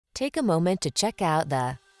Take a moment to check out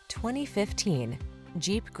the 2015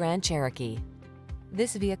 Jeep Grand Cherokee.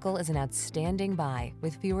 This vehicle is an outstanding buy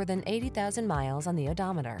with fewer than 80,000 miles on the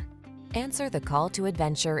odometer. Answer the call to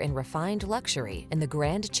adventure in refined luxury in the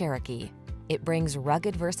Grand Cherokee. It brings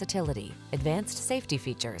rugged versatility, advanced safety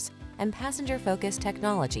features, and passenger-focused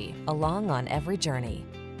technology along on every journey.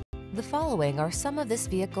 The following are some of this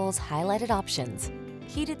vehicle's highlighted options: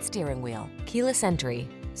 heated steering wheel, keyless entry,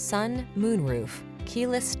 sun, moonroof,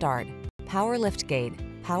 keyless start, power liftgate,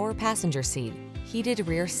 power passenger seat, heated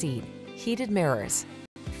rear seat, heated mirrors,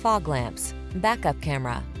 fog lamps, backup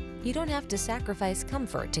camera. You don't have to sacrifice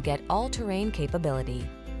comfort to get all-terrain capability.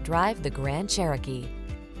 Drive the Grand Cherokee.